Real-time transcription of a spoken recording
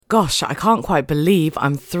Gosh, I can't quite believe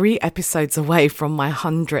I'm 3 episodes away from my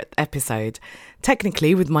 100th episode.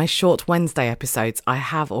 Technically, with my short Wednesday episodes, I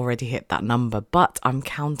have already hit that number, but I'm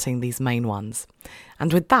counting these main ones.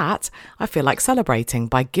 And with that, I feel like celebrating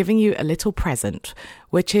by giving you a little present,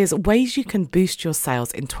 which is ways you can boost your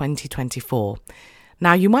sales in 2024.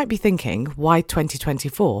 Now, you might be thinking, why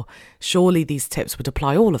 2024? Surely these tips would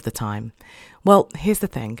apply all of the time. Well, here's the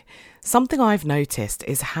thing. Something I've noticed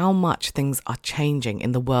is how much things are changing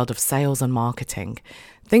in the world of sales and marketing.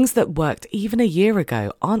 Things that worked even a year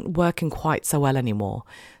ago aren't working quite so well anymore.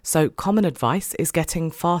 So common advice is getting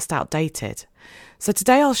fast outdated. So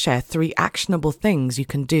today I'll share 3 actionable things you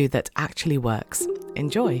can do that actually works.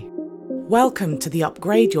 Enjoy. Welcome to the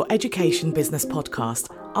Upgrade Your Education Business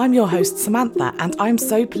podcast. I'm your host Samantha, and I'm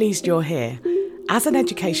so pleased you're here. As an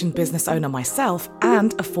education business owner myself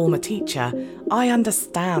and a former teacher, I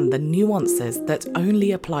understand the nuances that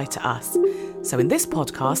only apply to us. So in this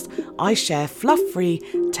podcast, I share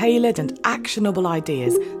fluff-free, tailored and actionable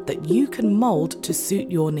ideas that you can mould to suit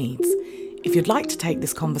your needs. If you'd like to take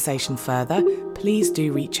this conversation further, please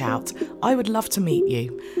do reach out. I would love to meet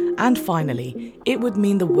you. And finally, it would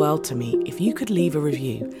mean the world to me if you could leave a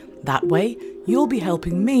review. That way, you'll be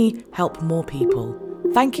helping me help more people.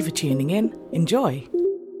 Thank you for tuning in. Enjoy.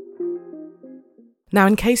 Now,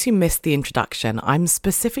 in case you missed the introduction, I'm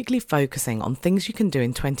specifically focusing on things you can do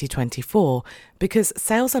in 2024 because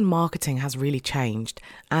sales and marketing has really changed,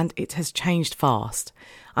 and it has changed fast.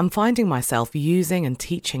 I'm finding myself using and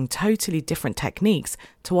teaching totally different techniques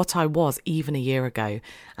to what I was even a year ago,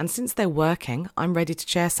 and since they're working, I'm ready to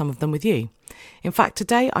share some of them with you. In fact,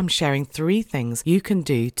 today I'm sharing 3 things you can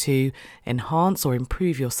do to enhance or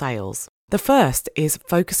improve your sales. The first is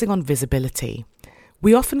focusing on visibility.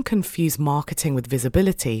 We often confuse marketing with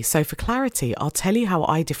visibility, so for clarity, I'll tell you how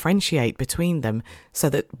I differentiate between them so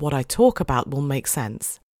that what I talk about will make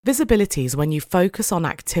sense. Visibility is when you focus on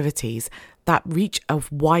activities that reach a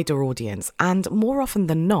wider audience, and more often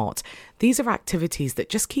than not, these are activities that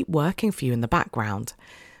just keep working for you in the background.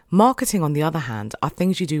 Marketing, on the other hand, are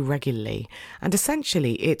things you do regularly, and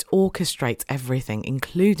essentially it orchestrates everything,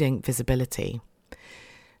 including visibility.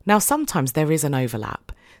 Now, sometimes there is an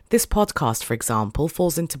overlap. This podcast, for example,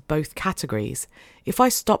 falls into both categories. If I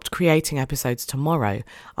stopped creating episodes tomorrow,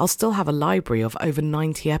 I'll still have a library of over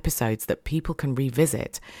 90 episodes that people can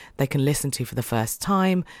revisit, they can listen to for the first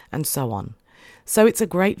time, and so on. So it's a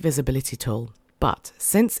great visibility tool. But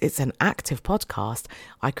since it's an active podcast,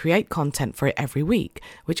 I create content for it every week,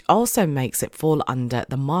 which also makes it fall under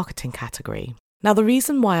the marketing category. Now, the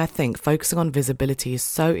reason why I think focusing on visibility is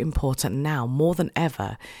so important now more than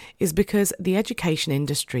ever is because the education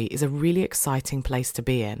industry is a really exciting place to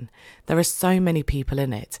be in. There are so many people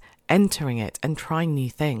in it, entering it and trying new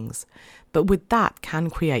things. But with that can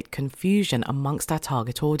create confusion amongst our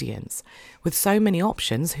target audience. With so many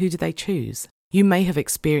options, who do they choose? You may have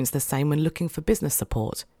experienced the same when looking for business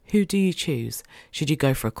support. Who do you choose? Should you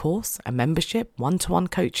go for a course, a membership, one-to-one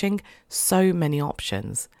coaching? So many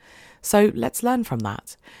options. So let's learn from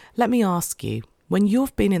that. Let me ask you, when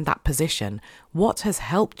you've been in that position, what has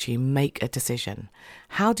helped you make a decision?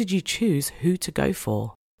 How did you choose who to go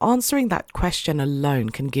for? Answering that question alone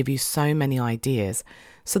can give you so many ideas.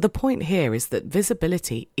 So the point here is that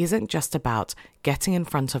visibility isn't just about getting in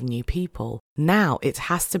front of new people. Now it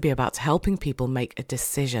has to be about helping people make a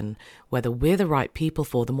decision, whether we're the right people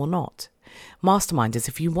for them or not. Masterminders,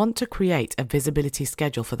 if you want to create a visibility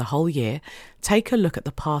schedule for the whole year, take a look at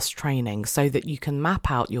the past training so that you can map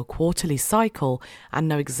out your quarterly cycle and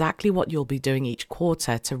know exactly what you'll be doing each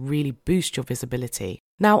quarter to really boost your visibility.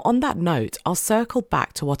 Now, on that note, I'll circle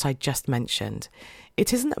back to what I just mentioned.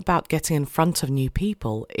 It isn't about getting in front of new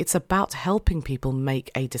people, it's about helping people make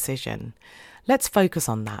a decision. Let's focus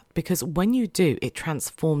on that because when you do, it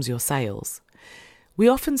transforms your sales. We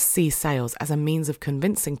often see sales as a means of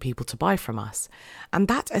convincing people to buy from us, and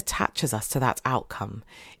that attaches us to that outcome.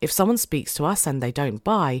 If someone speaks to us and they don't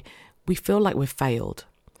buy, we feel like we've failed.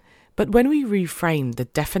 But when we reframe the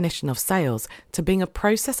definition of sales to being a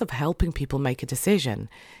process of helping people make a decision,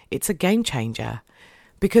 it's a game changer.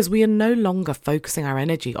 Because we are no longer focusing our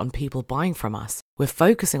energy on people buying from us. We're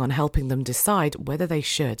focusing on helping them decide whether they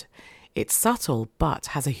should. It's subtle, but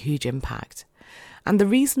has a huge impact. And the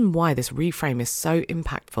reason why this reframe is so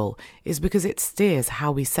impactful is because it steers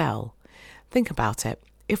how we sell. Think about it.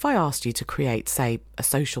 If I asked you to create, say, a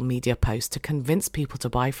social media post to convince people to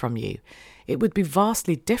buy from you, it would be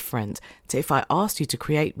vastly different to if I asked you to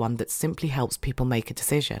create one that simply helps people make a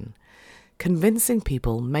decision. Convincing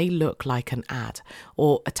people may look like an ad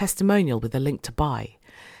or a testimonial with a link to buy.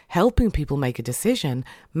 Helping people make a decision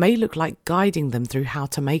may look like guiding them through how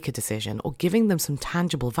to make a decision or giving them some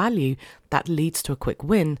tangible value that leads to a quick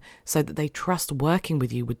win so that they trust working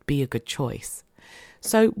with you would be a good choice.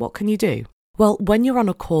 So what can you do? Well, when you're on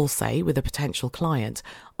a call, say, with a potential client,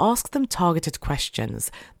 ask them targeted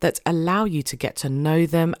questions that allow you to get to know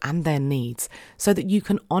them and their needs so that you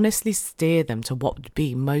can honestly steer them to what would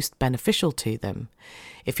be most beneficial to them.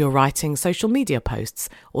 If you're writing social media posts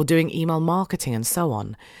or doing email marketing and so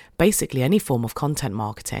on, basically any form of content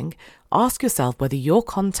marketing, ask yourself whether your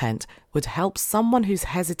content would help someone who's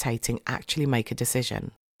hesitating actually make a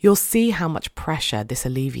decision. You'll see how much pressure this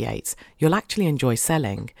alleviates. You'll actually enjoy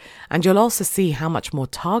selling. And you'll also see how much more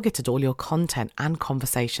targeted all your content and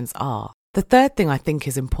conversations are. The third thing I think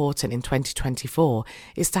is important in 2024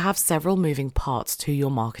 is to have several moving parts to your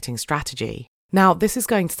marketing strategy. Now, this is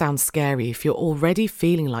going to sound scary if you're already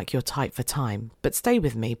feeling like you're tight for time, but stay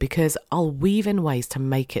with me because I'll weave in ways to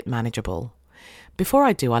make it manageable. Before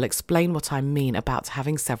I do, I'll explain what I mean about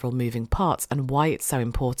having several moving parts and why it's so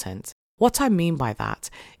important. What I mean by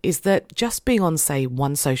that is that just being on, say,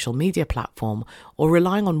 one social media platform or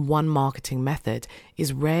relying on one marketing method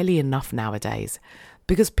is rarely enough nowadays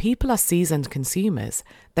because people are seasoned consumers.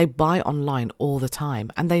 They buy online all the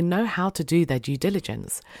time and they know how to do their due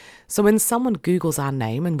diligence. So when someone Googles our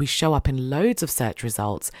name and we show up in loads of search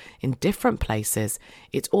results in different places,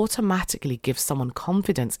 it automatically gives someone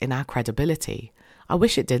confidence in our credibility. I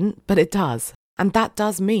wish it didn't, but it does. And that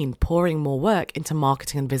does mean pouring more work into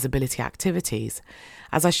marketing and visibility activities.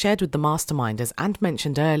 As I shared with the masterminders and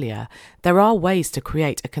mentioned earlier, there are ways to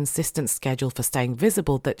create a consistent schedule for staying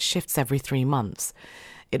visible that shifts every 3 months.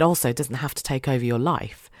 It also doesn't have to take over your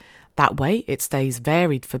life. That way, it stays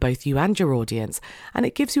varied for both you and your audience, and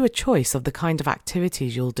it gives you a choice of the kind of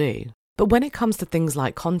activities you'll do. But when it comes to things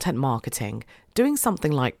like content marketing, doing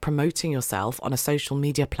something like promoting yourself on a social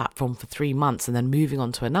media platform for 3 months and then moving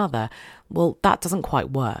on to another, well, that doesn't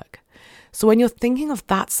quite work. So when you're thinking of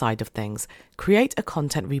that side of things, create a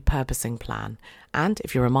content repurposing plan. And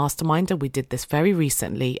if you're a masterminder, we did this very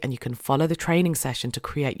recently and you can follow the training session to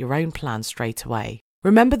create your own plan straight away.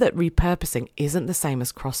 Remember that repurposing isn't the same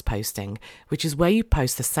as cross-posting, which is where you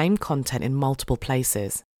post the same content in multiple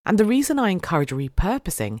places. And the reason I encourage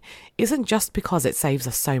repurposing isn't just because it saves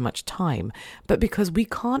us so much time, but because we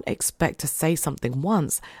can't expect to say something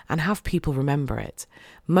once and have people remember it.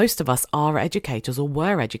 Most of us are educators or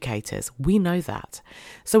were educators. We know that.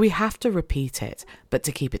 So we have to repeat it, but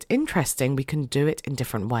to keep it interesting, we can do it in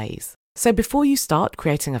different ways. So before you start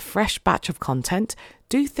creating a fresh batch of content,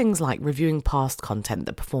 do things like reviewing past content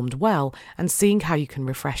that performed well and seeing how you can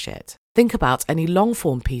refresh it. Think about any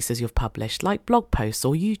long-form pieces you've published, like blog posts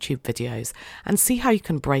or YouTube videos, and see how you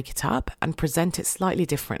can break it up and present it slightly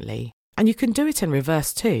differently. And you can do it in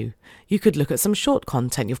reverse too. You could look at some short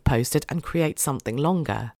content you've posted and create something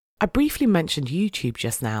longer. I briefly mentioned YouTube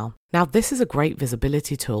just now. Now, this is a great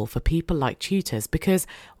visibility tool for people like tutors because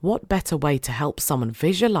what better way to help someone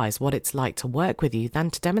visualize what it's like to work with you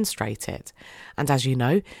than to demonstrate it? And as you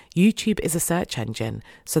know, YouTube is a search engine,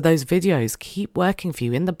 so those videos keep working for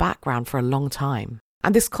you in the background for a long time.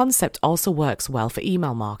 And this concept also works well for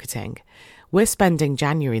email marketing. We're spending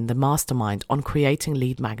January in the mastermind on creating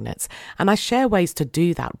lead magnets, and I share ways to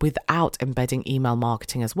do that without embedding email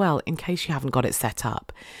marketing as well in case you haven't got it set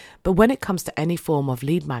up. But when it comes to any form of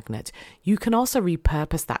lead magnet, you can also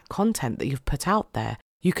repurpose that content that you've put out there.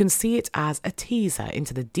 You can see it as a teaser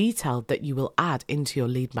into the detail that you will add into your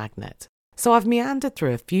lead magnet. So I've meandered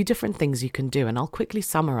through a few different things you can do and I'll quickly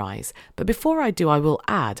summarize. But before I do, I will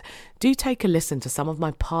add, do take a listen to some of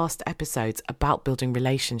my past episodes about building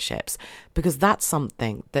relationships, because that's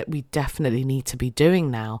something that we definitely need to be doing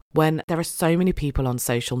now when there are so many people on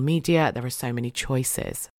social media, there are so many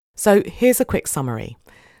choices. So here's a quick summary.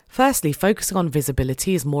 Firstly, focusing on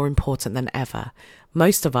visibility is more important than ever.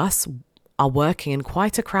 Most of us are working in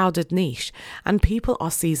quite a crowded niche and people are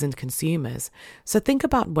seasoned consumers. So think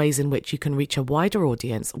about ways in which you can reach a wider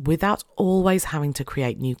audience without always having to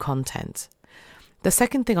create new content. The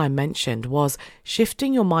second thing I mentioned was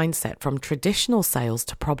shifting your mindset from traditional sales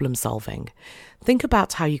to problem solving. Think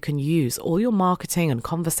about how you can use all your marketing and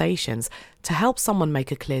conversations to help someone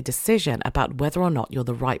make a clear decision about whether or not you're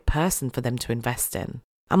the right person for them to invest in.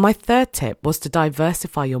 And my third tip was to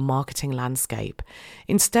diversify your marketing landscape.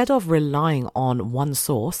 Instead of relying on one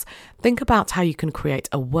source, think about how you can create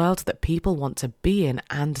a world that people want to be in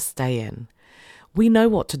and stay in. We know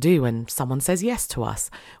what to do when someone says yes to us.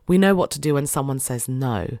 We know what to do when someone says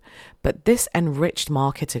no. But this enriched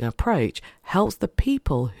marketing approach helps the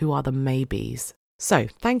people who are the maybes. So,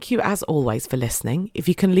 thank you as always for listening. If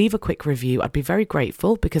you can leave a quick review, I'd be very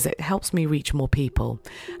grateful because it helps me reach more people.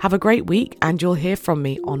 Have a great week and you'll hear from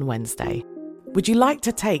me on Wednesday. Would you like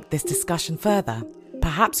to take this discussion further?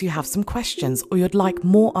 Perhaps you have some questions or you'd like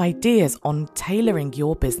more ideas on tailoring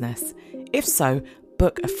your business. If so,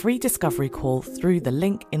 book a free discovery call through the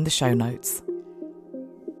link in the show notes.